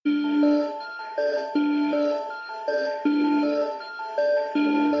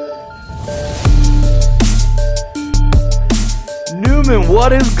Newman,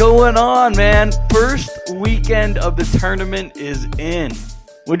 what is going on, man? First weekend of the tournament is in.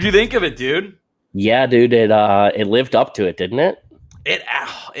 What'd you think of it, dude? Yeah, dude, it lived up to it, didn't it? It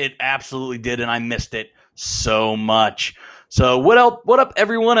absolutely did, and I missed it so much. So what up,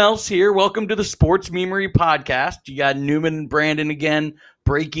 everyone else here? Welcome to the Sports Memery podcast. You got Newman and Brandon again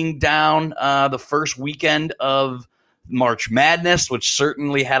breaking down the first weekend of March Madness, which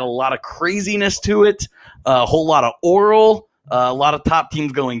certainly had a lot of craziness to it, a whole lot of oral, a lot of top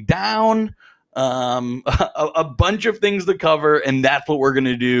teams going down, a bunch of things to cover, and that's what we're going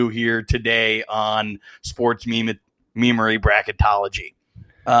to do here today on Sports Memery Bracketology.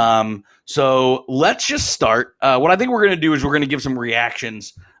 So let's just start. What I think we're going to do is we're going to give some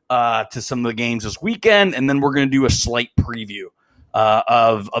reactions to some of the games this weekend, and then we're going to do a slight preview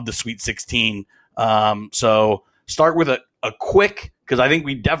of the Sweet 16. So start with a quick, because I think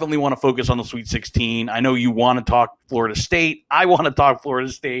we definitely want to focus on the Sweet 16. I know you want to talk Florida State. I want to talk Florida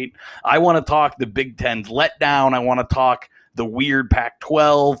State. I want to talk the Big Ten's letdown. I want to talk the weird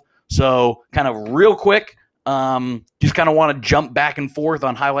Pac-12. So kind of real quick, just kind of want to jump back and forth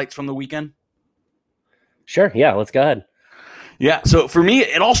on highlights from the weekend. Sure. Yeah, let's go ahead. Yeah, so for me,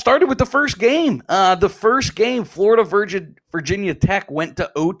 it all started with the first game. Florida Virginia Tech went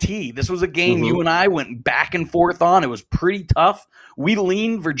to OT. This was a game you and I went back and forth on. It was pretty tough. We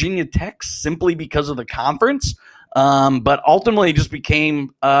leaned Virginia Tech simply because of the conference, but ultimately it just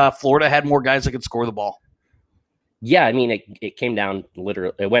became Florida had more guys that could score the ball. Yeah, I mean, it came down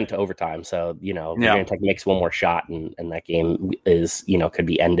literally. It went to overtime, so Virginia Tech makes one more shot, and that game is could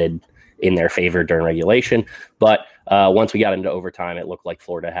be ended in their favor during regulation. But once we got into overtime, it looked like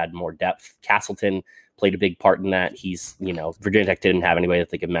Florida had more depth. Castleton played a big part in that. Virginia Tech didn't have anybody that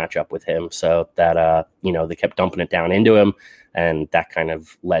they could match up with him, so that they kept dumping it down into him, and that kind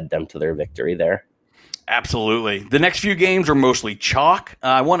of led them to their victory there. Absolutely. The next few games are mostly chalk.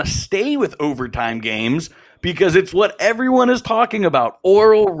 I want to stay with overtime games because it's what everyone is talking about.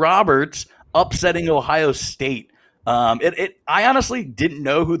 Oral Roberts upsetting Ohio State. I honestly didn't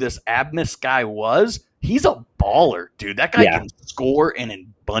know who this Abmas guy was. He's a baller, dude. That guy can score and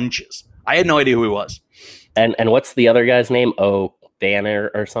in bunches. I had no idea who he was. And what's the other guy's name?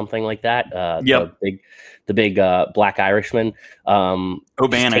 Banner or something like that. The big black Irishman.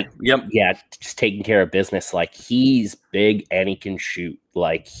 Banner. Just taking care of business. Like, he's big and he can shoot.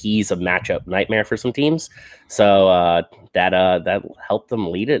 Like, he's a matchup nightmare for some teams. So that helped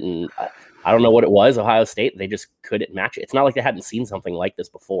them lead it. And I don't know what it was. Ohio State, they just couldn't match it. It's not like they hadn't seen something like this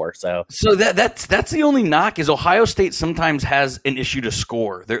before. So that's the only knock is Ohio State sometimes has an issue to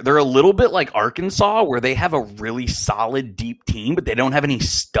score. They're a little bit like Arkansas, where they have a really solid deep team, but they don't have any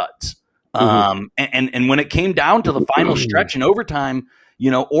studs. And when it came down to the final stretch in overtime,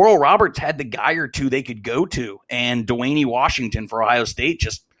 Oral Roberts had the guy or two they could go to, and Dwayne Washington for Ohio State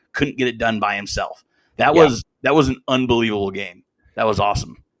just couldn't get it done by himself. That was an unbelievable game. That was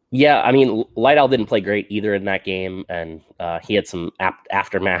awesome. Yeah, I mean, Lightowl didn't play great either in that game, and he had some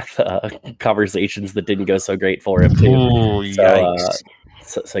aftermath conversations that didn't go so great for him too. Ooh, yikes.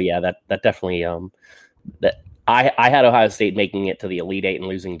 So yeah, that definitely I had Ohio State making it to the Elite Eight and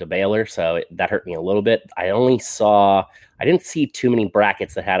losing to Baylor, so that hurt me a little bit. I didn't see too many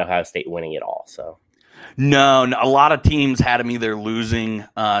brackets that had Ohio State winning it all. So no, a lot of teams had them either losing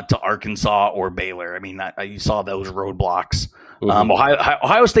to Arkansas or Baylor. I mean, you saw those roadblocks.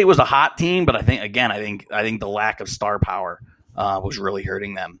 Ohio State was a hot team, but I think the lack of star power was really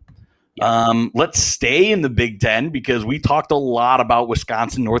hurting them. Yeah. Let's stay in the Big Ten because we talked a lot about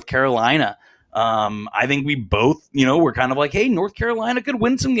Wisconsin, North Carolina. I think we both, we're kind of like, hey, North Carolina could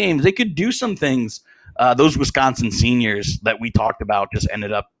win some games. They could do some things. Those Wisconsin seniors that we talked about just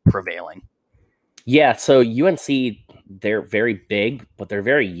ended up prevailing. Yeah, so UNC, they're very big, but they're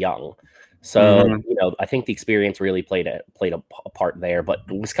very young. So, I think the experience really played a part there. But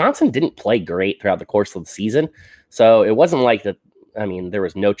Wisconsin didn't play great throughout the course of the season. So it wasn't like that. I mean, there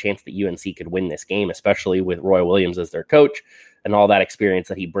was no chance that UNC could win this game, especially with Roy Williams as their coach and all that experience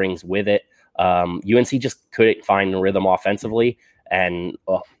that he brings with it. UNC just couldn't find the rhythm offensively. And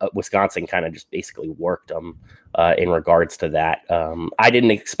Wisconsin kind of just basically worked them in regards to that. I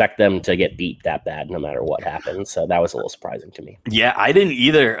didn't expect them to get beat that bad no matter what happened. So that was a little surprising to me. Yeah, I didn't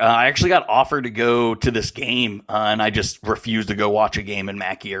either. I actually got offered to go to this game, and I just refused to go watch a game in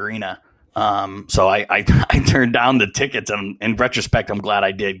Mackey Arena. So I turned down the tickets, and in retrospect, I'm glad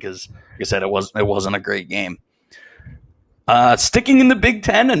I did because, like I said, it wasn't a great game. Sticking in the Big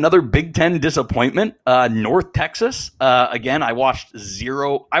Ten, another Big Ten disappointment. North Texas. Again, I watched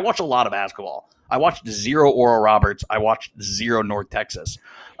a lot of basketball. I watched 0 Oral Roberts. I watched 0 North Texas.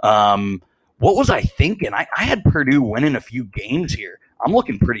 what was I thinking? I had Purdue winning a few games here. I'm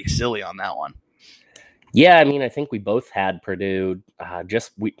looking pretty silly on that one. Yeah, I mean, I think we both had Purdue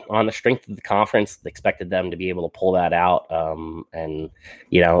on the strength of the conference, expected them to be able to pull that out. And,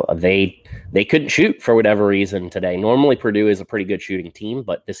 they couldn't shoot for whatever reason today. Normally, Purdue is a pretty good shooting team,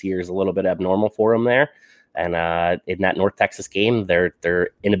 but this year is a little bit abnormal for them there. And in that North Texas game,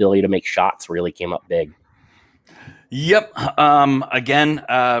 their inability to make shots really came up big. Yep. Again,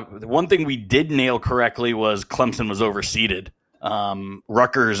 one thing we did nail correctly was Clemson was overseeded.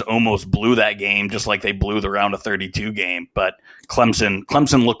 Rutgers almost blew that game, just like they blew the round of 32 game. But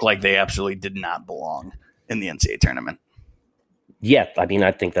Clemson looked like they absolutely did not belong in the NCAA tournament. Yeah, I mean,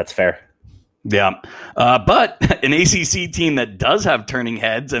 I think that's fair. Yeah. But an ACC team that does have turning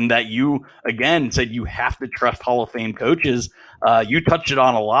heads, and that you, again, said you have to trust Hall of Fame coaches. You touched it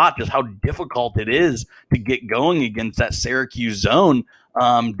on a lot, just how difficult it is to get going against that Syracuse zone.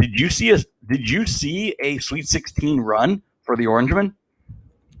 Did you see a Sweet 16 run for the Orangemen?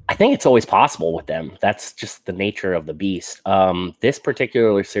 I think it's always possible with them. That's just the nature of the beast. This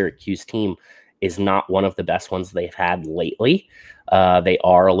particular Syracuse team is not one of the best ones they've had lately. They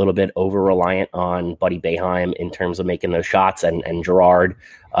are a little bit over-reliant on Buddy Boeheim in terms of making those shots, and Gerard.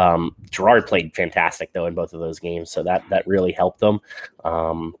 Gerard played fantastic, though, in both of those games, so that really helped them.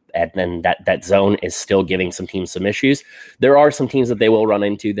 And then that zone is still giving some teams some issues. There are some teams that they will run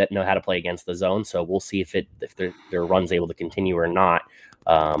into that know how to play against the zone, so we'll see if their run's able to continue or not.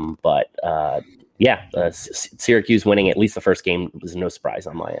 Syracuse winning at least the first game was no surprise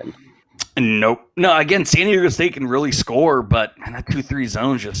on my end. Nope. No, again, San Diego State can really score, but that 2-3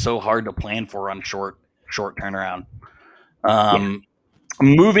 zone is just so hard to plan for on short turnaround.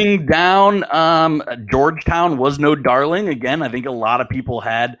 Moving down, Georgetown was no darling. Again, I think a lot of people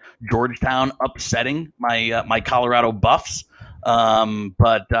had Georgetown upsetting my Colorado Buffs.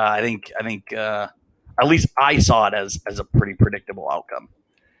 But I think at least I saw it as a pretty predictable outcome.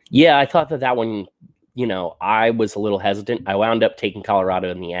 Yeah, I thought that one, I was a little hesitant. I wound up taking Colorado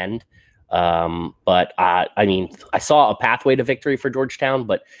in the end. But I saw a pathway to victory for Georgetown,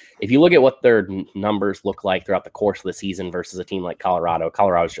 but if you look at what their numbers look like throughout the course of the season versus a team like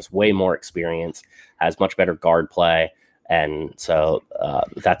Colorado's just way more experience, has much better guard play. And so,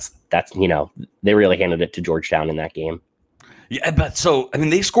 that's, they really handed it to Georgetown in that game. Yeah. But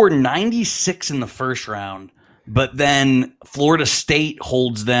they scored 96 in the first round, but then Florida State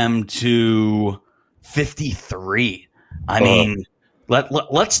holds them to 53.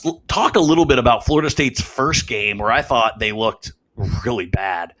 Let's talk a little bit about Florida State's first game, where I thought they looked really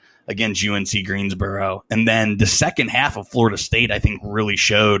bad against UNC Greensboro. And then the second half of Florida State, I think, really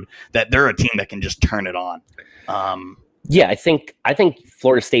showed that they're a team that can just turn it on. I think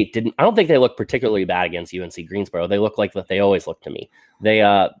Florida State didn't. I don't think they looked particularly bad against UNC Greensboro. They look like that they always look to me. They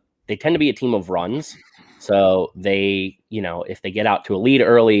tend to be a team of runs. So they, if they get out to a lead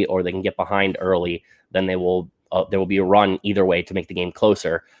early or they can get behind early, then there will be a run either way to make the game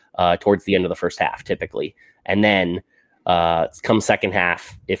closer towards the end of the first half, typically. And then come second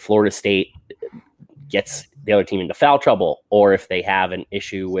half, if Florida State gets the other team into foul trouble, or if they have an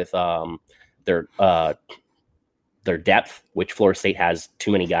issue with their depth, which Florida State has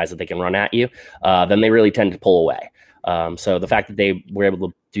too many guys that they can run at you, then they really tend to pull away. So the fact that they were able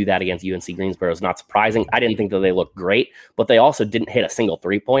to do that against UNC Greensboro is not surprising. I didn't think that they looked great, but they also didn't hit a single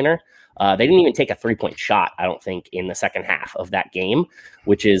three-pointer. They didn't even take a three-point shot, I don't think, in the second half of that game,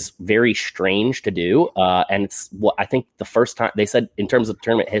 which is very strange to do. And it's what I think the first time they said in terms of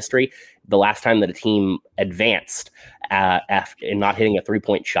tournament history, the last time that a team advanced in not hitting a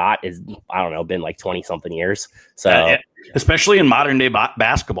three-point shot is, I don't know, been like 20-something years. So, especially in modern-day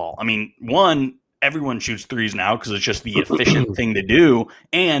basketball. Everyone shoots threes now because it's just the efficient thing to do,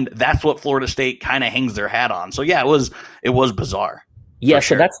 and that's what Florida State kind of hangs their hat on. So yeah, it was bizarre. Yeah,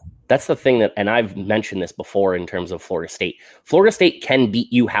 so sure. That's the thing that, and I've mentioned this before in terms of Florida State. Florida State can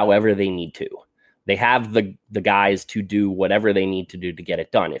beat you however they need to. They have the guys to do whatever they need to do to get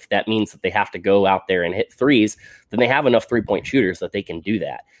it done. If that means that they have to go out there and hit threes, then they have enough three-point shooters that they can do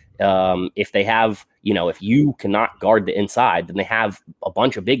that. If they have, if you cannot guard the inside, then they have a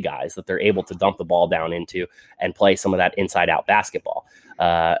bunch of big guys that they're able to dump the ball down into and play some of that inside-out basketball.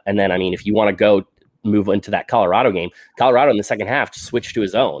 And then, if you want to go move into that Colorado game, Colorado in the second half just switched to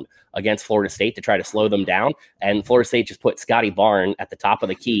his own against Florida State to try to slow them down. And Florida State just put Scotty Barnes at the top of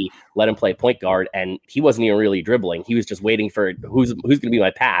the key, let him play point guard. And he wasn't even really dribbling. He was just waiting for who's going to be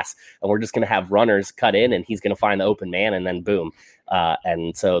my pass. And we're just going to have runners cut in and he's going to find the open man and then boom.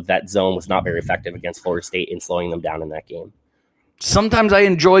 And so that zone was not very effective against Florida State in slowing them down in that game. Sometimes I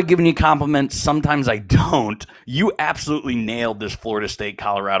enjoy giving you compliments. Sometimes I don't. You absolutely nailed this Florida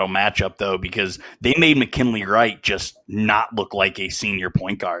State-Colorado matchup, though, because they made McKinley Wright just not look like a senior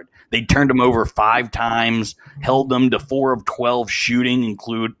point guard. They turned him over 5 times, held them to 4 of 12 shooting,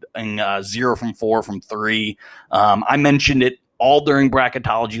 including 0 from 4 from 3. I mentioned it all during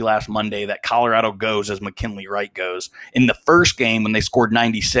Bracketology last Monday that Colorado goes as McKinley Wright goes. In the first game, when they scored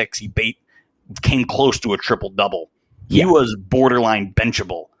 96, he came close to a triple-double. He was borderline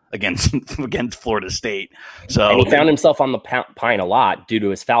benchable against Florida State. So and he found himself on the pine a lot due to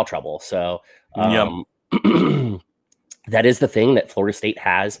his foul trouble. So that is the thing, that Florida State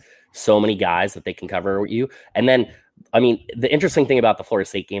has so many guys that they can cover you. And then, I mean, the interesting thing about the Florida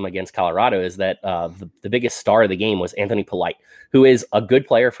State game against Colorado is that the biggest star of the game was Anthony Polite, who is a good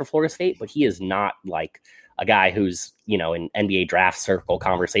player for Florida State, but he is not like a guy who's, in NBA draft circle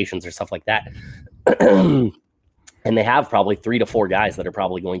conversations or stuff like that. And they have probably 3 to 4 guys that are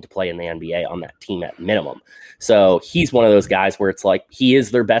probably going to play in the NBA on that team at minimum. So he's one of those guys where it's like he is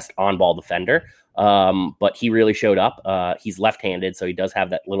their best on-ball defender, but he really showed up. He's left-handed, so he does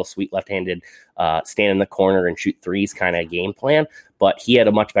have that little sweet left-handed stand in the corner and shoot threes kind of game plan. But he had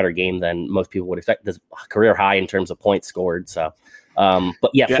a much better game than most people would expect. This career high in terms of points scored. So,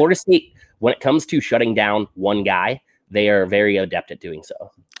 but yeah, Florida State, when it comes to shutting down one guy, they are very adept at doing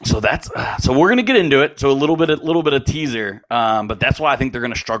so. So we're going to get into it. So a little bit of teaser, but that's why I think they're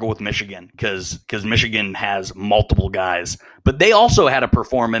going to struggle with Michigan because Michigan has multiple guys, but they also had a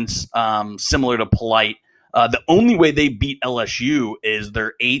performance similar to Polite. The only way they beat LSU is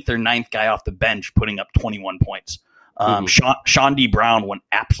their 8th or 9th guy off the bench putting up 21 points. Sean D. Brown went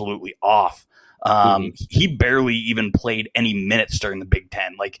absolutely off. He barely even played any minutes during the Big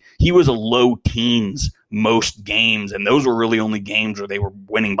Ten. Like, he was a low teens most games, and those were really only games where they were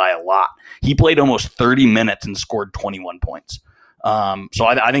winning by a lot. He played almost 30 minutes and scored 21 points. So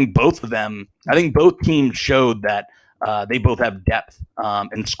I think both teams showed that they both have depth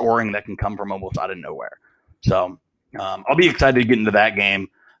in scoring that can come from almost out of nowhere. So I'll be excited to get into that game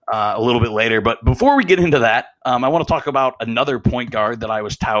a little bit later. But before we get into that, I want to talk about another point guard that I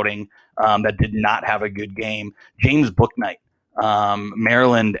was touting that did not have a good game, James Bouknight.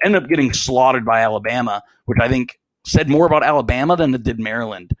 Maryland ended up getting slaughtered by Alabama, which I think said more about Alabama than it did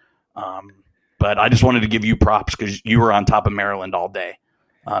Maryland. But I just wanted to give you props because you were on top of Maryland all day.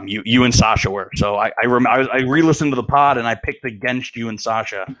 You and Sasha were. So I re-listened to the pod and I picked against you and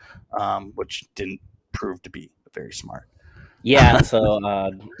Sasha, which didn't prove to be very smart. Yeah,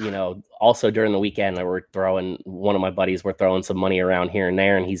 so also during the weekend, one of my buddies were throwing some money around here and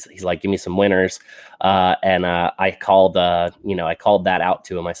there, and he's like, "Give me some winners," and I called that out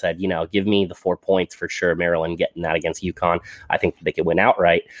to him. I said, "Give me the 4 points for sure. Maryland getting that against UConn. I think they could win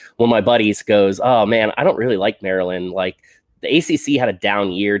outright." One of my buddies goes, "Oh man, I don't really like Maryland. Like, the ACC had a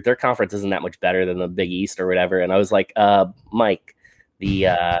down year. Their conference isn't that much better than the Big East or whatever." And I was like, Mike, the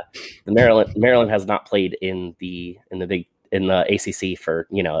Maryland has not played in the ACC for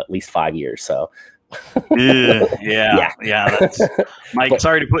at least 5 years. So yeah. That's, Mike,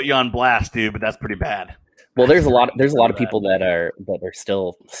 sorry to put you on blast, dude, but that's pretty bad. Well, there's a lot of people that are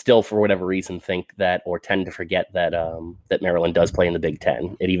still for whatever reason think that, or tend to forget that that Maryland does play in the Big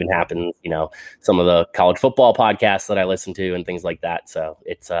Ten. It even happens, some of the college football podcasts that I listen to and things like that. So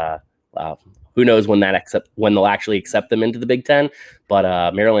it's who knows when they'll actually accept them into the Big Ten.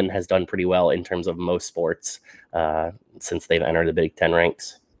 But Maryland has done pretty well in terms of most sports since they've entered the Big Ten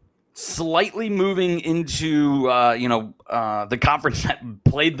ranks. Slightly moving into the conference that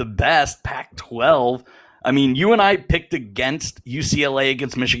played the best, Pac-12. I mean, you and I picked against UCLA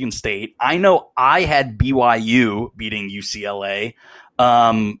against Michigan State. I know I had BYU beating UCLA.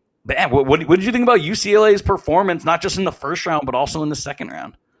 But what did you think about UCLA's performance, not just in the first round, but also in the second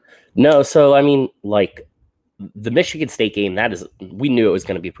round? No, so I mean, like, the Michigan State game, we knew it was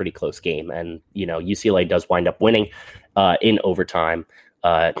going to be a pretty close game, and UCLA does wind up winning in overtime.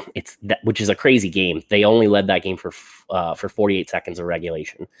 Which is a crazy game. They only led that game for 48 seconds of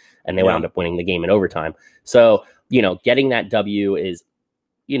regulation, and they wound up winning the game in overtime. So getting that W is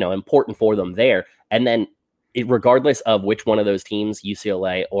important for them there. And then, regardless of which one of those teams,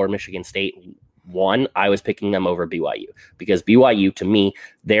 UCLA or Michigan State, won, I was picking them over BYU, because BYU, to me,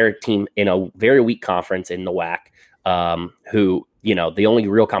 their team in a very weak conference in the WAC, who, the only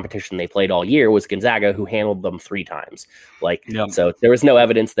real competition they played all year was Gonzaga, who handled them 3 times. So there was no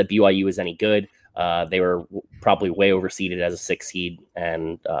evidence that BYU was any good. They were probably way overseeded as a 6 seed,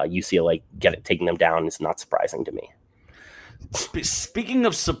 and UCLA taking them down is not surprising to me. Speaking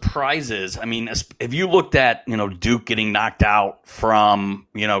of surprises, I mean, if you looked at, Duke getting knocked out from,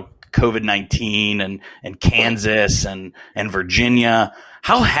 COVID-19 and Kansas and Virginia.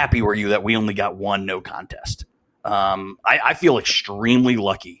 How happy were you that we only got one no contest? I feel extremely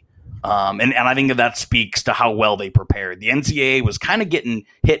lucky. And I think that speaks to how well they prepared. The NCAA was kind of getting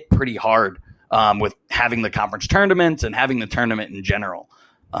hit pretty hard with having the conference tournaments and having the tournament in general.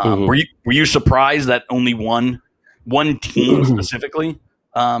 Were you surprised that only one team specifically?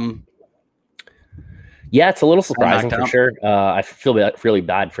 Yeah, it's a little surprising for sure. I feel really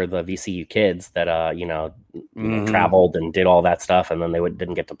bad for the VCU kids that traveled and did all that stuff, and then they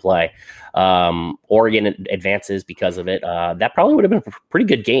didn't get to play. Oregon advances because of it. That probably would have been a pretty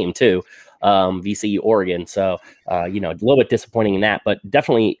good game too. VCU Oregon. So a little bit disappointing in that, but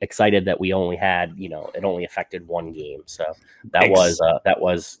definitely excited that we only had it only affected one game. So that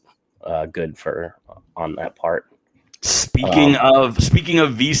was good for on that part. Speaking of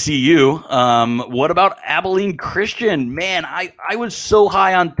VCU, what about Abilene Christian? Man, I was so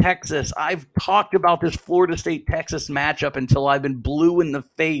high on Texas. I've talked about this Florida State Texas matchup until I've been blue in the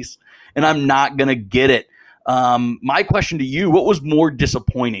face, and I'm not gonna get it. My question to you: what was more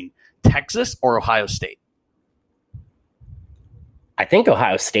disappointing, Texas or Ohio State? I think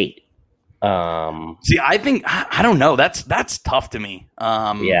Ohio State. See, I don't know. That's tough to me.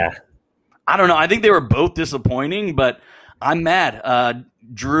 Yeah. I don't know. I think they were both disappointing, but I'm mad.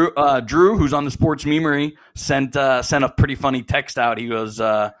 Drew, who's on the Sports Memery, sent a pretty funny text out. He goes,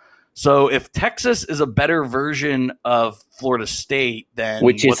 so if Texas is a better version of Florida State, then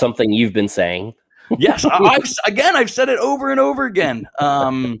which is something you've been saying. Yes, I've said it over and over again.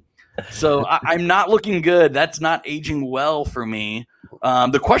 So I'm not looking good. That's not aging well for me.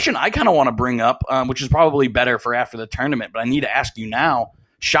 The question I kind of want to bring up, which is probably better for after the tournament, but I need to ask you now.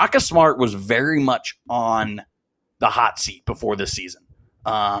 Shaka Smart was very much on the hot seat before this season.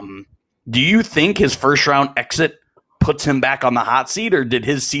 Do you think his first round exit puts him back on the hot seat, or did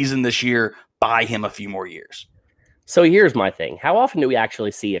his season this year buy him a few more years? So here's my thing. How often do we actually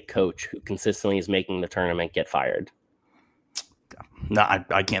see a coach who consistently is making the tournament get fired? No,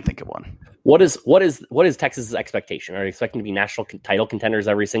 I can't think of one. What is Texas's expectation? Are they expecting to be national title contenders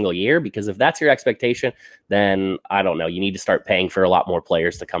every single year? Because if that's your expectation, then I don't know. You need to start paying for a lot more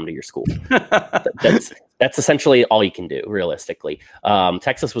players to come to your school. That's essentially all you can do, realistically.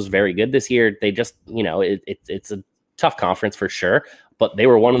 Texas was very good this year. They just, it's a tough conference for sure, but they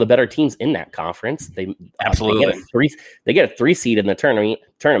were one of the better teams in that conference. They get a 3 seed in the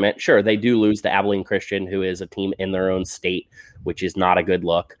tournament. Sure, they do lose to Abilene Christian, who is a team in their own state, which is not a good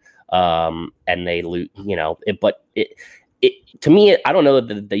look. And they lose, but to me, I don't know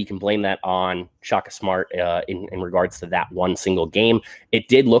that you can blame that on Shaka Smart in regards to that one single game. It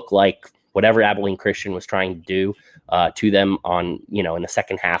did look like whatever Abilene Christian was trying to do to them on, in the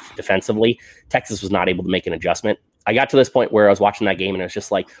second half defensively, Texas was not able to make an adjustment. I got to this point where I was watching that game and it was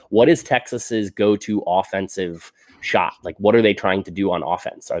just like, what is Texas's go-to offensive shot? Like, what are they trying to do on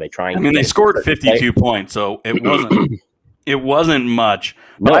offense? Are they trying? I mean, they scored 52 points, so it wasn't. It wasn't much,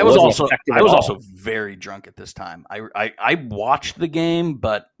 but I was also very drunk at this time. I watched the game,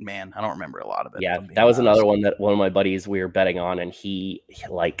 but man, I don't remember a lot of it. Yeah, that was another one that one of my buddies we were betting on, and he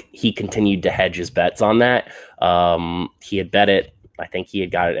continued to hedge his bets on that. He had bet it. I think he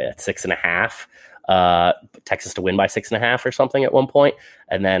had got it at 6.5. Texas to win by 6.5 or something at one point,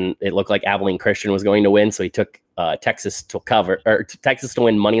 and then it looked like Abilene Christian was going to win, so he took Texas to cover or Texas to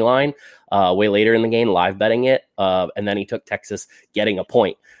win money line way later in the game, live betting it, and then he took Texas getting a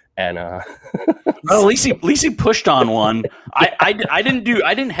point. And well, at least he pushed on one. I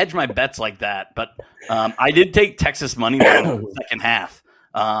didn't hedge my bets like that, but I did take Texas money line in the second half,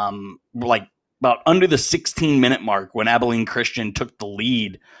 like about under the 16-minute mark when Abilene Christian took the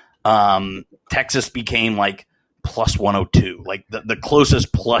lead. Texas became like plus 102, like the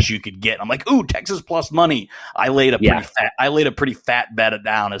closest plus you could get. I'm like, ooh, Texas plus money. I laid a pretty fat bet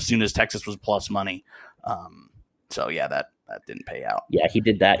down as soon as Texas was plus money. So yeah, that didn't pay out. Yeah, he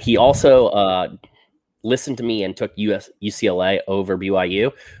did that. He also listened to me and took UCLA over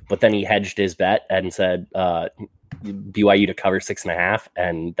BYU, but then he hedged his bet and said BYU to cover 6.5,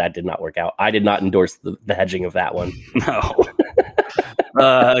 and that did not work out. I did not endorse the hedging of that one. No.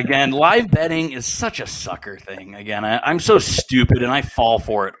 Again, live betting is such a sucker thing. Again, I'm so stupid and I fall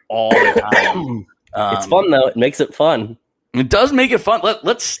for it all the time. It's fun though. It makes it fun. It does make it fun.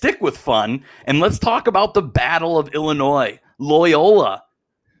 Let's stick with fun and let's talk about the Battle of Illinois. Loyola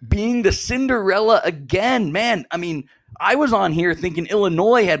being the Cinderella again. Man, I mean, I was on here thinking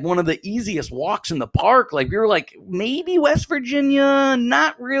Illinois had one of the easiest walks in the park. Like we were like, maybe West Virginia,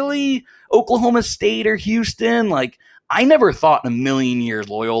 not really Oklahoma State or Houston. Like I never thought in a million years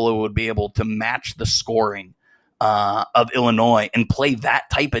Loyola would be able to match the scoring. of Illinois and play that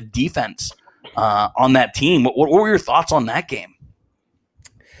type of defense on that team. What were your thoughts on that game?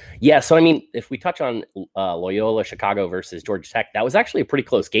 Yeah, so I mean, if we touch on Loyola Chicago versus Georgia Tech, that was actually a pretty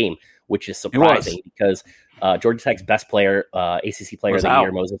close game, which is surprising because Georgia Tech's best player, ACC player of the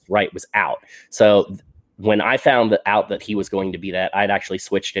year, Moses Wright, was out. So when I found out that he was going to be that, I'd actually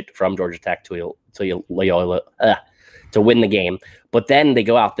switched it from Georgia Tech to Loyola to win the game. But then they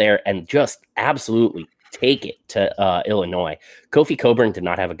go out there and just absolutely take it to Illinois. Kofi Coburn did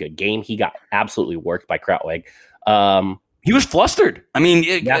not have a good game. He got absolutely worked by Krautweg. He was flustered. I mean,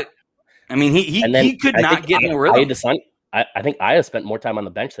 he could not get in a rhythm. I think Aya spent more time on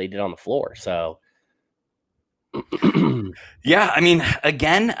the bench than he did on the floor. So, yeah, I mean,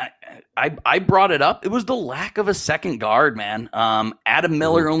 again, I brought it up. It was the lack of a second guard, man. Adam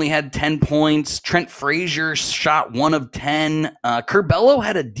Miller only had 10 points. Trent Frazier shot 1 of 10. Curbelo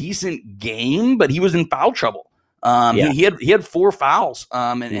had a decent game, but he was in foul trouble. He had 4 fouls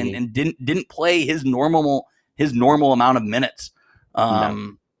and didn't play his normal amount of minutes.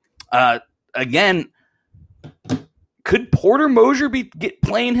 Again, could Porter Moser be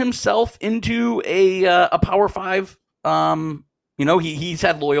playing himself into a Power 5? He's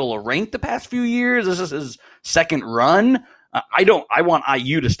had Loyola ranked the past few years. This is his second run. I want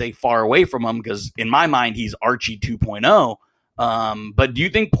IU to stay far away from him because in my mind he's Archie 2.0. But do you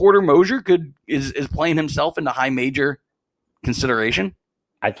think Porter Moser is playing himself into high major consideration?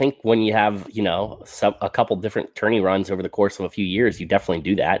 I think when you have, a couple different tourney runs over the course of a few years, you definitely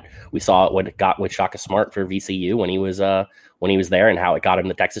do that. We saw what it got with Shaka Smart for VCU when he was there and how it got him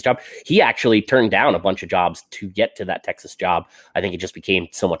the Texas job. He actually turned down a bunch of jobs to get to that Texas job. I think it just became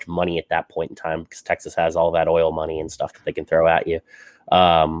so much money at that point in time because Texas has all that oil money and stuff that they can throw at you.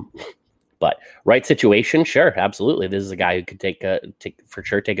 But right situation, sure, absolutely. This is a guy who could take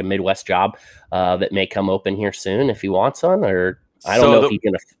a Midwest job that may come open here soon if he wants one, or I don't know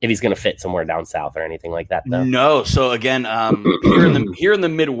if he's gonna fit somewhere down south or anything like that, though. No. So again, here in the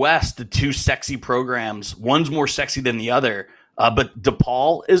Midwest, the 2 sexy programs, one's more sexy than the other. But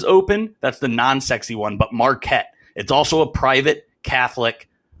DePaul is open. That's the non-sexy one. But Marquette, it's also a private Catholic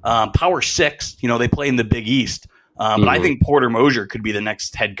Power 6. They play in the Big East. But I think Porter Moser could be the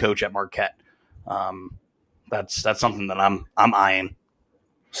next head coach at Marquette. That's something that I'm eyeing.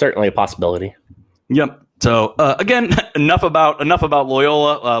 Certainly a possibility. Yep. So again, enough about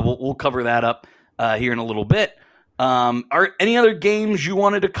Loyola. We'll cover that up here in a little bit. Are any other games you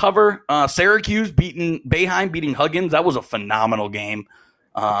wanted to cover? Syracuse beating Huggins. That was a phenomenal game.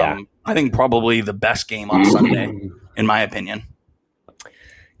 I think probably the best game on Sunday, in my opinion.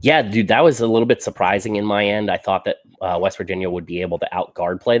 Yeah, dude, that was a little bit surprising in my end. I thought that West Virginia would be able to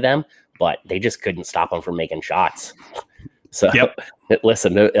out-guard play them, but they just couldn't stop them from making shots. So,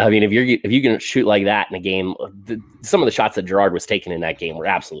 listen, I mean, if you're going to shoot like that in a game, some of the shots that Gerard was taking in that game were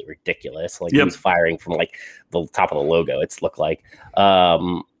absolutely ridiculous. Like he was firing from like the top of the logo, it's looked like.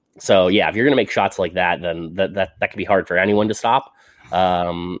 So yeah, if you're going to make shots like that, then that could be hard for anyone to stop.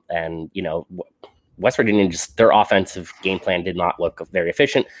 And West Virginia, just their offensive game plan did not look very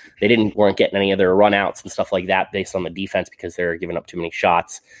efficient. They weren't getting any of their run outs and stuff like that based on the defense because they were giving up too many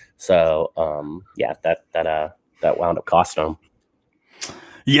shots. So that wound up costing them.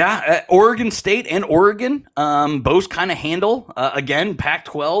 Yeah, Oregon State and Oregon both kind of handle. Again,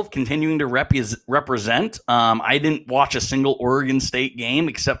 Pac-12 continuing to represent. I didn't watch a single Oregon State game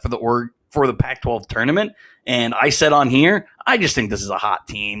except for the Pac-12 tournament. And I said on here, I just think this is a hot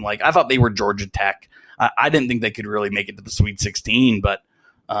team. Like, I thought they were Georgia Tech. I didn't think they could really make it to the Sweet 16. But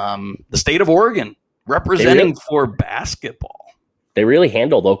the state of Oregon representing for basketball. They really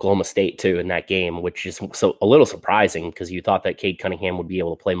handled Oklahoma State, too, in that game, which is a little surprising because you thought that Cade Cunningham would be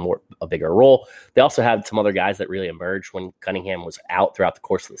able to play a bigger role. They also had some other guys that really emerged when Cunningham was out throughout the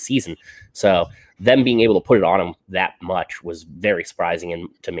course of the season. So them being able to put it on him that much was very surprising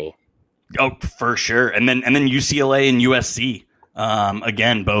to me. Oh, for sure. And then UCLA and USC,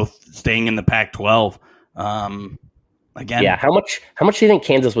 again, both staying in the Pac-12. Again, yeah. How much do you think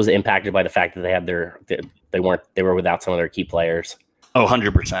Kansas was impacted by the fact that they had they were without some of their key players? Oh,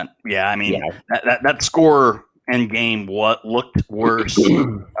 100%. Yeah, I mean that score and game looked worse.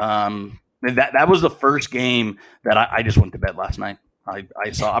 That was the first game that I just went to bed last night.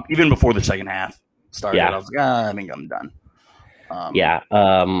 I saw even before the second half started. Yeah. I was like, I think I'm done.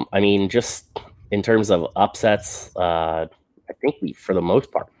 I mean, just in terms of upsets, I think we for the most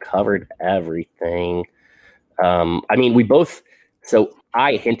part covered everything. I mean, so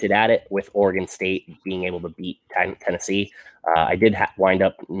I hinted at it with Oregon State being able to beat Tennessee. I did wind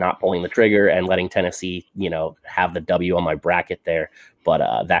up not pulling the trigger and letting Tennessee, have the W on my bracket there,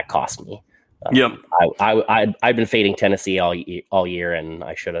 but that cost me. Yep. I've been fading Tennessee all year, and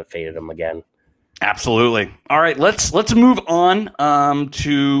I should have faded them again. Absolutely. All right, let's move on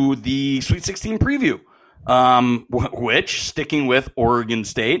to the Sweet 16 preview, which, sticking with Oregon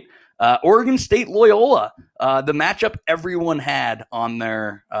State, Loyola, the matchup everyone had on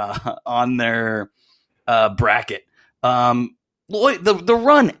their bracket. The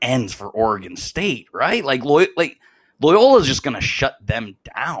run ends for Oregon State, right? Like Loyola is just going to shut them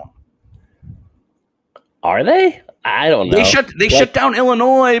down. Are they? I don't know. They shut down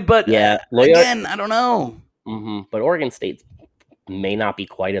Illinois, but again, I don't know. Mm-hmm. But Oregon State may not be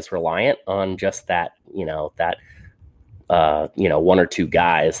quite as reliant on just that, one or two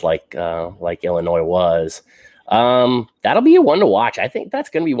guys like Illinois was. That'll be a one to watch. I think that's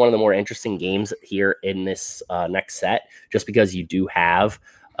going to be one of the more interesting games here in this next set, just because you do have,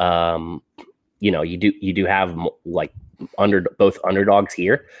 you do have like both underdogs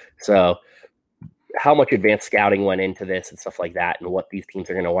here. So how much advanced scouting went into this and stuff like that, and what these teams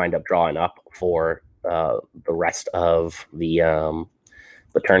are going to wind up drawing up for the rest of the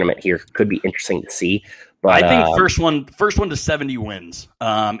tournament here could be interesting to see. But I think first one to 70 wins.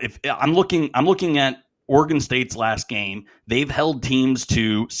 If I'm looking at Oregon State's last game, they've held teams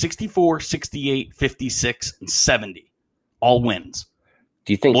to 64, 68, 56, and 70, all wins.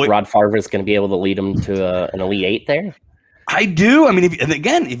 Do you think Rod Farver is going to be able to lead them to an Elite Eight there? I do. I mean,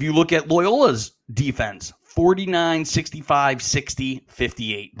 if you look at Loyola's defense, 49, 65, 60,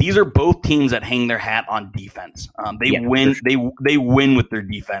 58. These are both teams that hang their hat on defense. They win. Sure. They win with their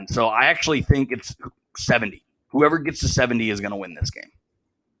defense. So I actually think it's 70. Whoever gets to 70 is going to win this game.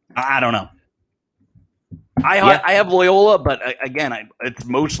 I don't know. I have Loyola, but again, it's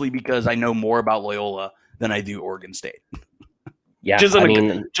mostly because I know more about Loyola than I do Oregon State. Yeah,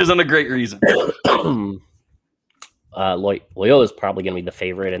 which isn't a great reason. Loyola is probably going to be the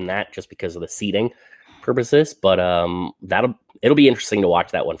favorite in that, just because of the seeding purposes. But it'll be interesting to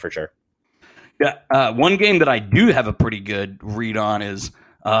watch that one for sure. Yeah, one game that I do have a pretty good read on is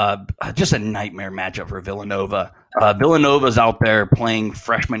just a nightmare matchup for Villanova. Villanova's out there playing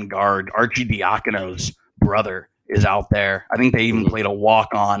freshman guard. Archie Diacono's brother is out there. I think they even played a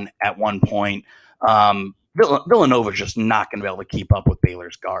walk-on at one point. Villanova's just not going to be able to keep up with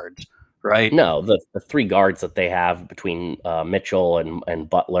Baylor's guards, right? No, the three guards that they have between Mitchell and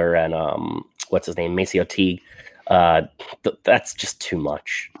Butler and what's his name, Maceo Teague, that's just too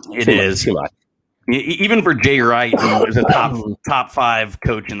much. It is too much. Even for Jay Wright, who is a top 5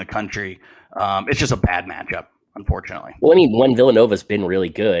 coach in the country, it's just a bad matchup, unfortunately. Well, I mean, when Villanova's been really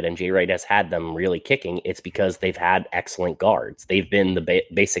good and Jay Wright has had them really kicking, it's because they've had excellent guards. They've been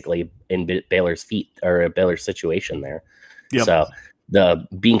basically in Baylor's feet, or Baylor's situation there. Yep. So the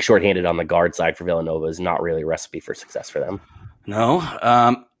being shorthanded on the guard side for Villanova is not really a recipe for success for them. No.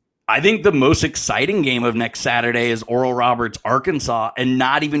 I think the most exciting game of next Saturday is Oral Roberts, Arkansas, and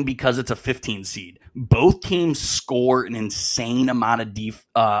not even because it's a 15 seed. Both teams score an insane amount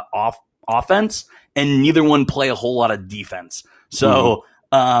of offense, and neither one play a whole lot of defense. So,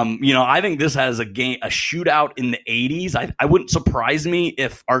 I think this has a shootout in the 80s. I wouldn't surprise me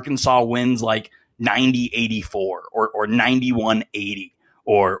if Arkansas wins like 90-84 or 91-80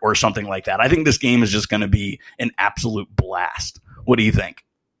 or something like that. I think this game is just going to be an absolute blast. What do you think?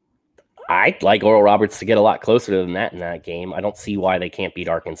 I'd like Oral Roberts to get a lot closer than that in that game. I don't see why they can't beat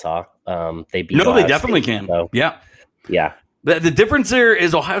Arkansas. They definitely can. So, yeah. The difference there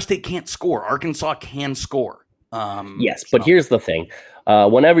is Ohio State can't score. Arkansas can score. Yes, but here's the thing.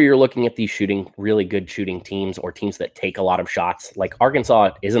 Whenever you're looking at these really good shooting teams, or teams that take a lot of shots, like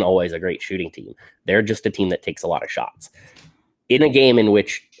Arkansas isn't always a great shooting team. They're just a team that takes a lot of shots. In a game in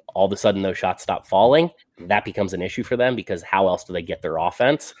which all of a sudden those shots stop falling, that becomes an issue for them, because how else do they get their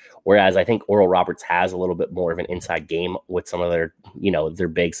offense? Whereas I think Oral Roberts has a little bit more of an inside game with some of their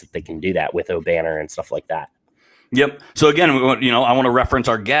bigs that they can do that with O'Banner and stuff like that. Yep. So again, I want to reference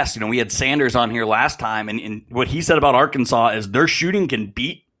our guest. We had Sanders on here last time, and what he said about Arkansas is their shooting can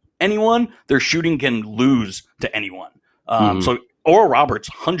beat anyone. Their shooting can lose to anyone. So Oral Roberts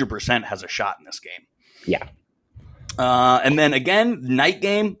 100% has a shot in this game. Yeah. And then again, night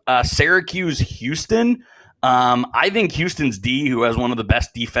game, Syracuse-Houston. I think Houston's D, who has one of the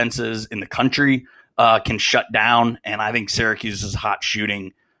best defenses in the country, can shut down. And I think Syracuse's hot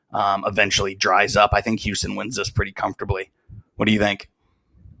shooting eventually dries up. I think Houston wins this pretty comfortably. What do you think?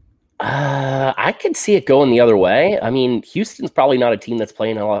 I could see it going the other way. I mean, Houston's probably not a team that's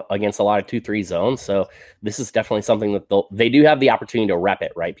playing against a lot of 2-3 zones. So this is definitely something that they do have the opportunity to rep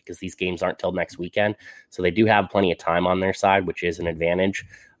it, right? Because these games aren't till next weekend. So they do have plenty of time on their side, which is an advantage.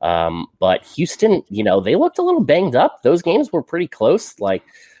 But Houston, they looked a little banged up. Those games were pretty close. Like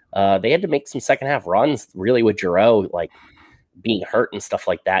they had to make some second half runs really with Giroux like being hurt and stuff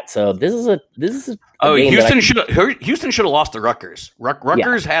like that. So this is a game Houston should have lost to Rutgers.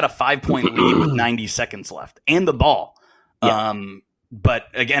 Rutgers had a 5-point lead with 90 seconds left and the ball. Yeah. But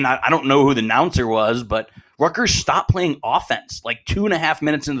again, I don't know who the announcer was, but Rutgers stopped playing offense. Like 2.5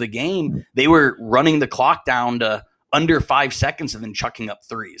 minutes into the game, they were running the clock down to under 5 seconds and then chucking up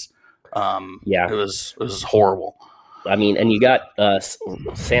threes. It was horrible. I mean, and you got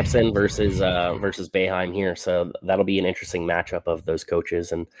Sampson versus Boeheim here, so that'll be an interesting matchup of those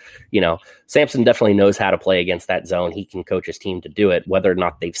coaches. And Sampson definitely knows how to play against that zone. He can coach his team to do it. Whether or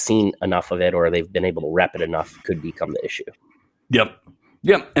not they've seen enough of it or they've been able to rep it enough could become the issue. Yep.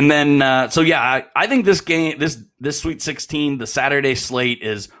 And then, I think this game, this Sweet 16, the Saturday slate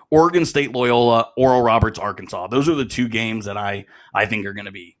is Oregon State, Loyola, Oral Roberts, Arkansas. Those are the two games that I think are going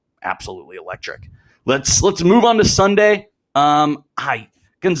to be absolutely electric. Let's move on to Sunday.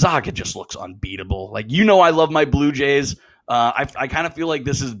 Gonzaga just looks unbeatable. Like, I love my Blue Jays. I kind of feel like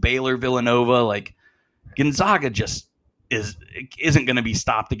this is Baylor, Villanova. Like, Gonzaga just isn't going to be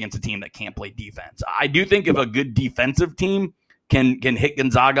stopped against a team that can't play defense. I do think if a good defensive team can hit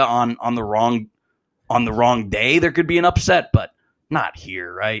Gonzaga on the wrong day, there could be an upset, but not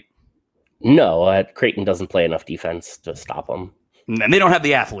here, right? No, Creighton doesn't play enough defense to stop them, and they don't have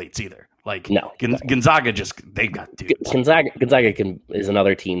the athletes either. Like, no, Gonzaga they've got dudes. Gonzaga is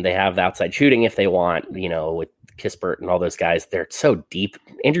another team. They have the outside shooting if they want, with Kispert and all those guys. They're so deep.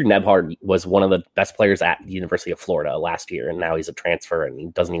 Andrew Nebhard was one of the best players at the University of Florida last year, and now he's a transfer, and he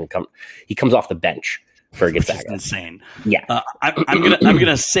doesn't even come. He comes off the bench for Gonzaga. Which is insane. Yeah, I'm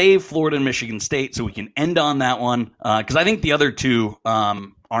gonna save Florida and Michigan State so we can end on that one because I think the other two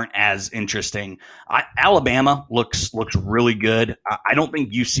aren't as interesting. Alabama looks really good. I don't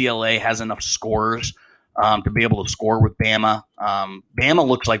think UCLA has enough scorers to be able to score with Bama. Bama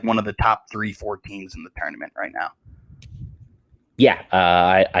looks like one of the top 3-4 teams in the tournament right now. Yeah,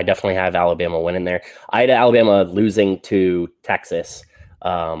 I definitely have Alabama winning there. I had Alabama losing to Texas.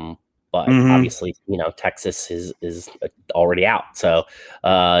 But obviously, Texas is already out. So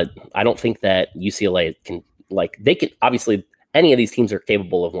I don't think that UCLA can, they can, obviously, any of these teams are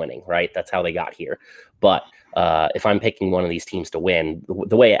capable of winning, right? That's how they got here. But if I'm picking one of these teams to win,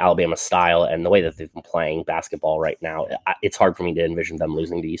 the way Alabama's style and the way that they've been playing basketball right now, it's hard for me to envision them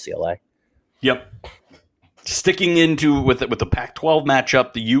losing to UCLA. Yep. Sticking with the Pac-12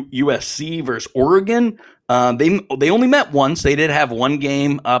 matchup, the USC versus Oregon. They only met once. They did have one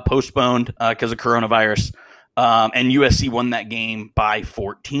game postponed because of coronavirus, and USC won that game by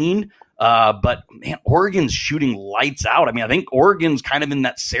 14. But man, Oregon's shooting lights out. I mean, I think Oregon's kind of in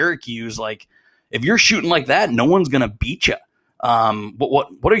that Syracuse. Like, if you're shooting like that, no one's gonna beat you.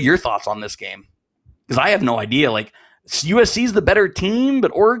 What are your thoughts on this game? Because I have no idea. Like, USC's the better team,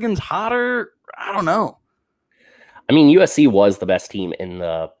 but Oregon's hotter. I don't know. I mean, USC was the best team in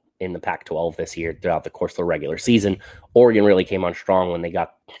the Pac-12 this year throughout the course of the regular season. Oregon really came on strong when they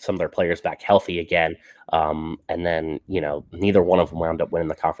got some of their players back healthy again. And then, neither one of them wound up winning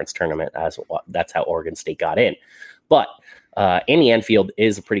the conference tournament. That's how Oregon State got in. But Andy Enfield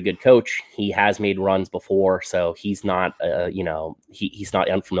is a pretty good coach. He has made runs before, so he's not, he's not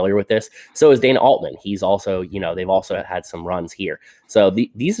unfamiliar with this. So is Dana Altman. He's also, they've also had some runs here. So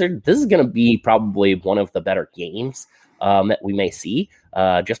this is going to be probably one of the better games that we may see,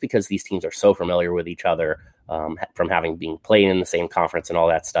 just because these teams are so familiar with each other from having been playing in the same conference and all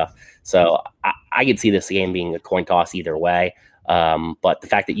that stuff. So I could see this game being a coin toss either way. But the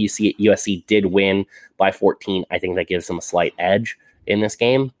fact that USC did win by 14, I think that gives them a slight edge in this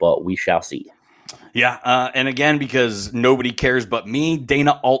game, but we shall see. Yeah, and again, because nobody cares but me,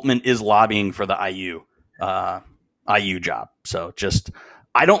 Dana Altman is lobbying for the IU job. So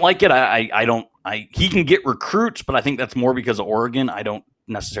I don't like it. He can get recruits, but I think that's more because of Oregon. I don't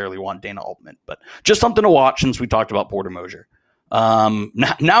necessarily want Dana Altman, but just something to watch since we talked about Porter Moser.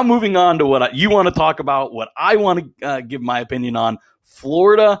 Now moving on to what you want to talk about, what I want to give my opinion on,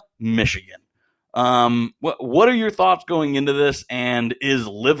 Florida, Michigan. What are your thoughts going into this? And is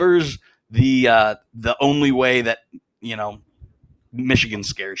Livers the only way that, Michigan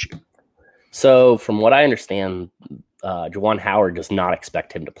scares you? So from what I understand, Juwan Howard does not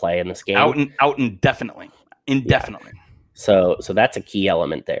expect him to play in this game. Out indefinitely. Indefinitely. Yeah. So that's a key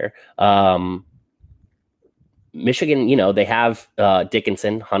element there. Michigan, they have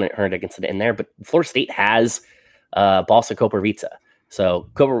Dickinson, Hunter Dickinson in there, but Florida State has Balsa Koprivica. So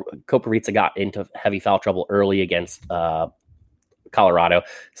Koprivica got into heavy foul trouble early against Colorado.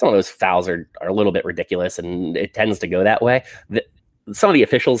 Some of those fouls are a little bit ridiculous, and it tends to go that way. Some of the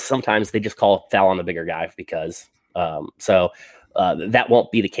officials, sometimes they just call foul on the bigger guy because That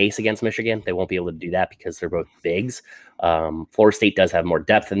won't be the case against Michigan. They won't be able to do that because they're both bigs. Florida State does have more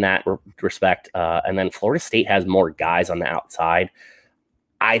depth in that respect. And then Florida State has more guys on the outside.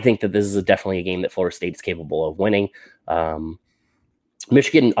 I think that this is definitely a game that Florida State is capable of winning.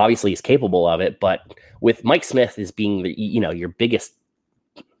 Michigan obviously is capable of it, but with Mike Smith as being your biggest,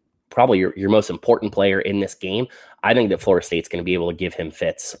 probably your most important player in this game, I think that Florida State's going to be able to give him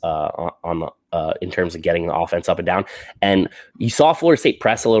fits in terms of getting the offense up and down. And you saw Florida State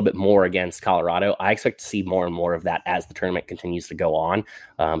press a little bit more against Colorado. I expect to see more and more of that as the tournament continues to go on,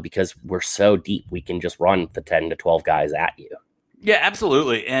 because we're so deep. We can just run the 10 to 12 guys at you. Yeah,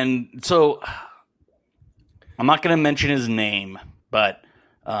 absolutely. And so I'm not going to mention his name, but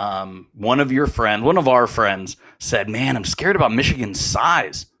one of our friends said, man, I'm scared about Michigan's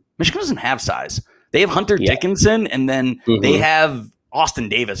size. Michigan doesn't have size. They have Hunter Dickinson, and then they have Austin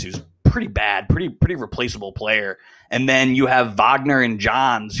Davis, who's pretty bad, pretty replaceable player. And then you have Wagner and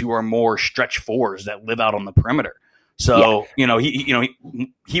Johns, who are more stretch fours that live out on the perimeter. So,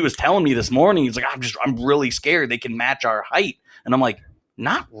 he was telling me this morning, he's like, I'm really scared they can match our height. And I'm like,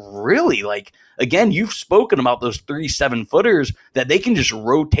 not really. Like, again, you've spoken about those 3 7-footers that they can just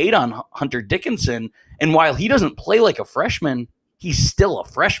rotate on Hunter Dickinson. And while he doesn't play like a freshman, he's still a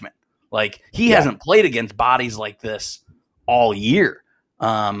freshman. Like, he hasn't played against bodies like this all year,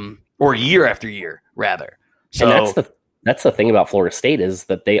 or year after year, rather. So and that's the thing about Florida State is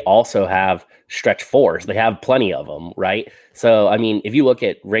that they also have stretch fours. They have plenty of them, right? So, I mean, if you look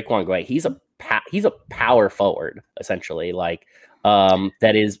at Raekwon Gray, he's a power forward, essentially, like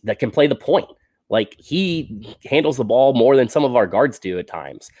that can play the point. Like, he handles the ball more than some of our guards do at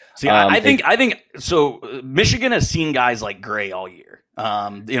times. See, I think so. Michigan has seen guys like Gray all year.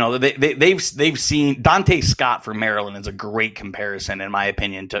 They've seen Dante Scott from Maryland is a great comparison, in my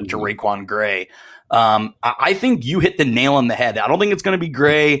opinion, to Raekwon Gray. I think you hit the nail on the head. I don't think it's going to be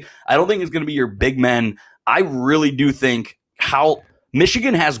Gray. I don't think it's going to be your big men. I really do think how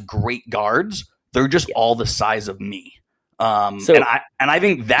Michigan has great guards. They're just all the size of me. And I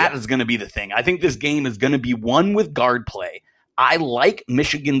think that is going to be the thing. I think this game is going to be won with guard play. I like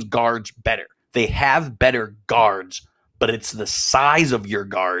Michigan's guards better. They have better guards, but it's the size of your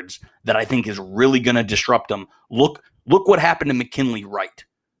guards that I think is really going to disrupt them. Look what happened to McKinley Wright.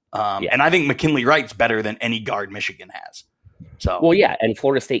 And I think McKinley Wright's better than any guard Michigan has. So, well, yeah, and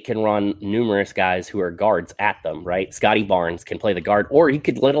Florida State can run numerous guys who are guards at them, right? Scotty Barnes can play the guard, or you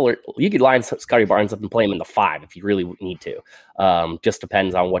could line Scotty Barnes up and play him in the 5 if you really need to. Just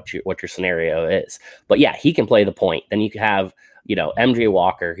depends on what your scenario is. But yeah, he can play the point. Then you can have MJ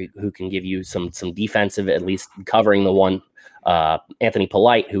Walker who can give you some defensive, at least covering the one. Anthony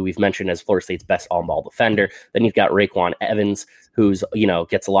Polite, who we've mentioned as Florida State's best on-ball defender. Then you've got Raekwon Evans, who's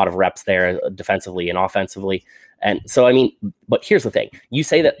gets a lot of reps there defensively and offensively. And so, I mean, but here's the thing. You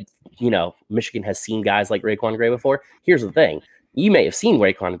say that, Michigan has seen guys like Raekwon Gray before. Here's the thing. You may have seen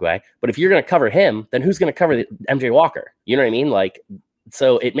Raekwon Gray, but if you're going to cover him, then who's going to cover MJ Walker? You know what I mean? Like,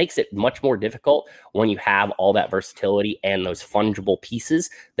 so it makes it much more difficult when you have all that versatility and those fungible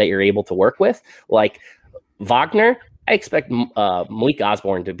pieces that you're able to work with. Like Wagner, I expect Malik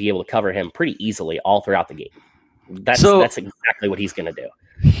Osborne to be able to cover him pretty easily all throughout the game. That's exactly what he's going to do.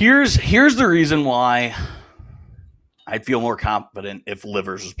 Here's the reason why I'd feel more confident if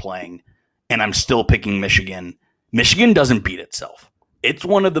Livers was playing, and I'm still picking Michigan. Michigan doesn't beat itself. It's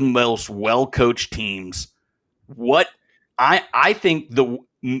one of the most well-coached teams. What I think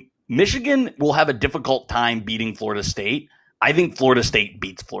Michigan will have a difficult time beating Florida State. I think Florida State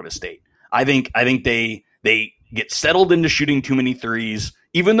beats Florida State. I think they get settled into shooting too many threes,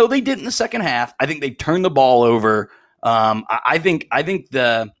 even though they did in the second half. I think they turn the ball over. I think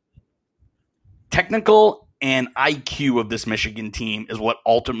the technical and IQ of this Michigan team is what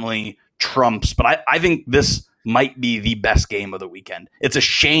ultimately trumps. But I think this might be the best game of the weekend. It's a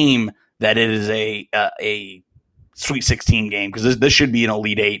shame that it is a Sweet 16 game, because this should be an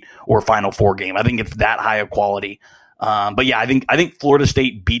Elite 8 or Final Four game. I think it's that high of quality. But yeah, I think Florida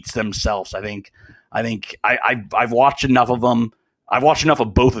State beats themselves. I've watched enough of them. I've watched enough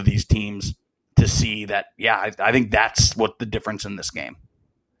of both of these teams to see that. Yeah, I think that's what the difference in this game.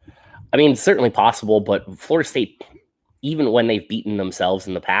 I mean, it's certainly possible, but Florida State, even when they've beaten themselves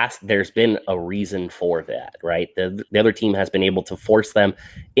in the past, there's been a reason for that, right? The other team has been able to force them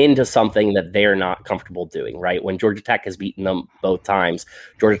into something that they're not comfortable doing, right? When Georgia Tech has beaten them both times,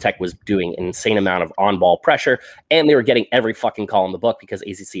 Georgia Tech was doing an insane amount of on-ball pressure, and they were getting every fucking call in the book because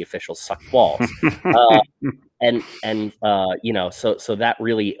ACC officials sucked balls. So that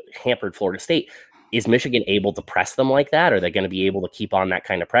really hampered Florida State. is Michigan able to press them like that? Are they going to be able to keep on that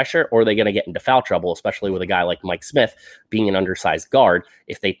kind of pressure? Or are they going to get into foul trouble, especially with a guy like Mike Smith being an undersized guard?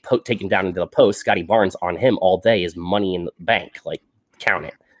 If they take him down into the post, Scotty Barnes on him all day is money in the bank. Like, count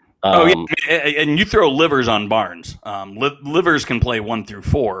it. And you throw Livers on Barnes. Livers can play 1 through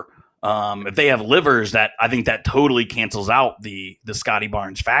 4. If they have Livers, that I think that totally cancels out the Scotty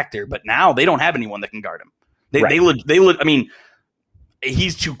Barnes factor. But now they don't have anyone that can guard him. I mean,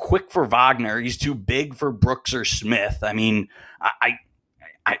 he's too quick for Wagner. He's too big for Brooks or Smith. I mean, I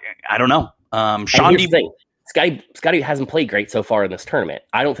don't know. Scotty hasn't played great so far in this tournament.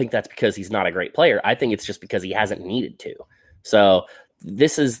 I don't think that's because he's not a great player. I think it's just because he hasn't needed to. So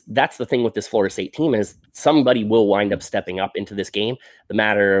that's the thing with this Florida State team is somebody will wind up stepping up into this game.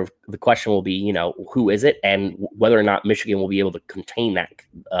 The question will be, who is it and whether or not Michigan will be able to contain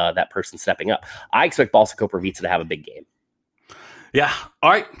that person stepping up. I expect Balsa Koprivica to have a big game. Yeah. All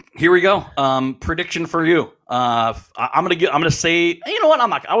right, here we go. Prediction for you. I'm gonna say, you know what?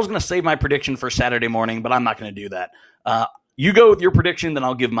 I was gonna save my prediction for Saturday morning, but I'm not gonna do that. You go with your prediction, then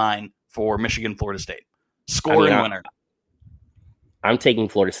I'll give mine for Michigan, Florida State. Score and winner. I'm taking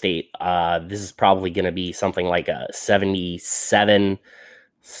Florida State. This is probably going to be something like a 77-72,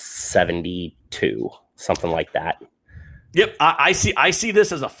 something like that. Yep, I see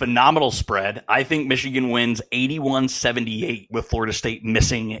this as a phenomenal spread. I think Michigan wins 81-78 with Florida State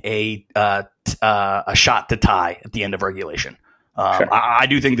missing a shot to tie at the end of regulation. Sure. I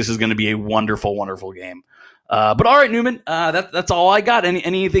do think this is going to be a wonderful, wonderful game. But all right, Newman, that's all I got.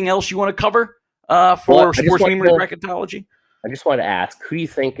 Anything else you want to cover for Sports Memery Bracketology? I just wanted to ask, who do you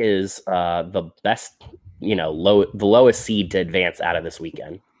think is the best, the lowest seed to advance out of this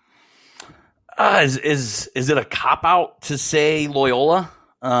weekend? Is it a cop-out to say Loyola?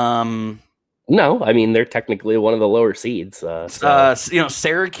 No, I mean, they're technically one of the lower seeds.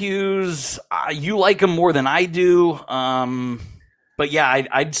 Syracuse, you like them more than I do. But yeah,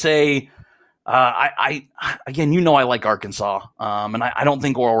 I'd say... I like Arkansas, and I don't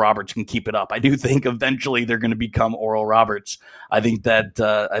think Oral Roberts can keep it up. I do think eventually they're going to become Oral Roberts. I think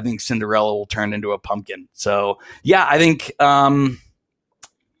Cinderella will turn into a pumpkin. So yeah, I think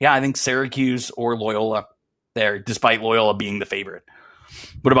Syracuse or Loyola there, despite Loyola being the favorite.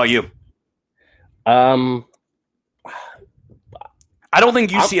 What about you? I don't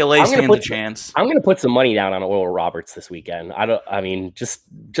think UCLA stands a chance. I'm going to put some money down on Oral Roberts this weekend.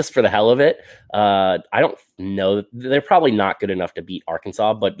 Just for the hell of it. I don't know. They're probably not good enough to beat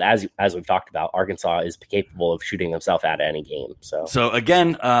Arkansas, but as we've talked about, Arkansas is capable of shooting themselves out of any game. So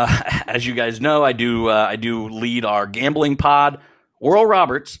again, as you guys know, I do lead our gambling pod. Oral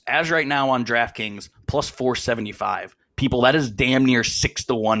Roberts, as right now on DraftKings, plus 475. People, that is damn near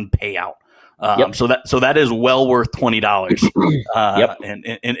 6-1 payout. Yep. So that is well worth $20. Yep.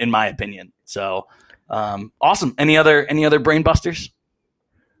 In my opinion. So awesome. Any other brain busters?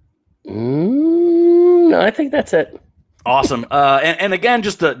 No, I think that's it. Awesome. And again,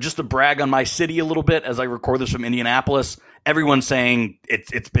 just to brag on my city a little bit as I record this from Indianapolis, everyone's saying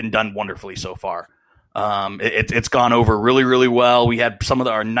it's been done wonderfully so far. It's gone over really, really well. We had some of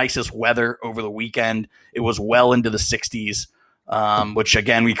our nicest weather over the weekend. It was well into the 60s. Which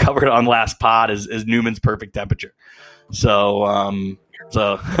again we covered on last pod is Newman's perfect temperature. So all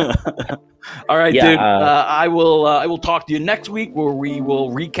right, dude. I will talk to you next week where we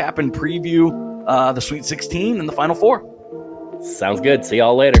will recap and preview the Sweet 16 and the Final Four. Sounds good. See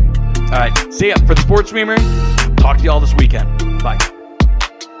y'all later. All right, see ya for the Sports Memery. Talk to y'all this weekend. Bye.